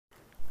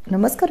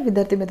नमस्कार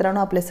विद्यार्थी मित्रांनो,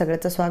 आपले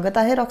सगळ्यांचं स्वागत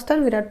आहे रॉकस्टार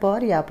विराट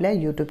पवार या आपल्या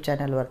यूट्यूब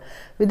चॅनलवर।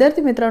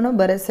 विद्यार्थी मित्रांनो,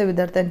 बरेचसे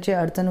विद्यार्थ्यांची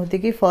अडचण होती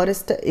की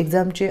फॉरेस्ट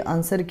एक्झामची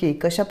आन्सर की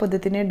कशा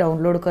पद्धतीने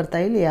डाउनलोड करता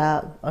येईल या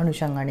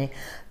अनुषंगाने।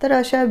 तर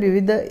अशा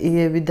विविध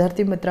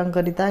विद्यार्थी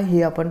मित्रांकरिता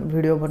ही आपण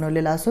व्हिडिओ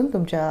बनवलेला असून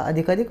तुमच्या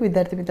अधिकाधिक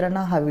विद्यार्थी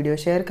मित्रांना हा व्हिडिओ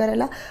शेअर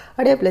करायला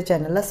आणि आपल्या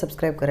चॅनलला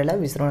सबस्क्राइब करायला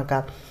विसरू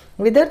नका।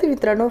 विद्यार्थी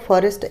मित्रांनो,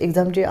 फॉरेस्ट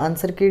एक्झामची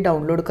आन्सर की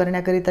डाउनलोड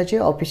करण्याकरिताची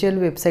ऑफिशियल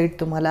वेबसाईट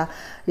तुम्हाला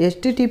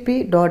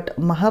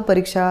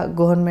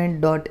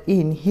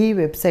http.mahapariksha.government.in ही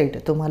वेबसाईट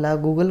तुम्हाला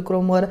गूगल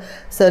क्रोमवर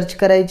सर्च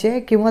करायची आहे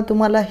किंवा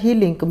तुम्हाला ही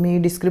लिंक मी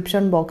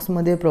डिस्क्रिप्शन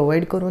बॉक्समध्ये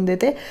प्रोव्हाइड करून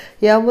देते।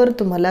 यावर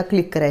तुम्हाला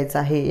क्लिक करायचं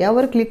आहे।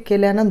 यावर क्लिक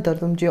केल्यानंतर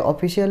तुमची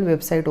ऑफिशियल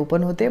वेबसाईट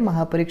ओपन होते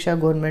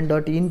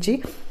mahapariksha.government.in ची।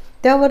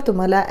 त्यावर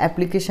तुम्हाला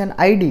ॲप्लिकेशन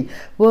ID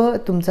व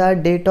तुमचा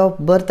डेट ऑफ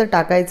बर्थ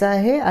टाकायचा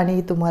आहे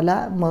आणि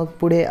तुम्हाला मग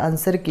पुढे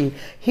आन्सर की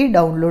ही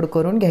डाउनलोड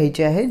करून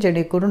घ्यायची आहे,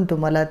 जेणेकरून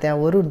तुम्हाला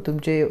त्यावरून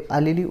तुमचे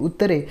आलेली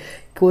उत्तरे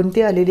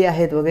कोणती आलेली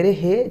आहेत वगैरे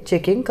हे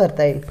चेकिंग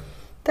करता येईल।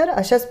 तर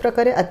अशाच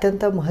प्रकारे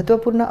अत्यंत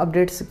महत्त्वपूर्ण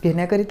अपडेट्स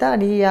घेण्याकरिता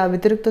आणि या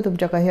व्यतिरिक्त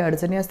तुमच्या काही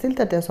अडचणी असतील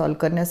तर त्या सॉल्व्ह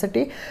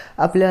करण्यासाठी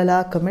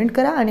आपल्याला कमेंट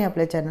करा आणि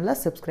आपल्या चॅनलला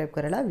सबस्क्राइब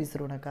करायला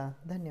विसरू नका।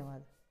 धन्यवाद।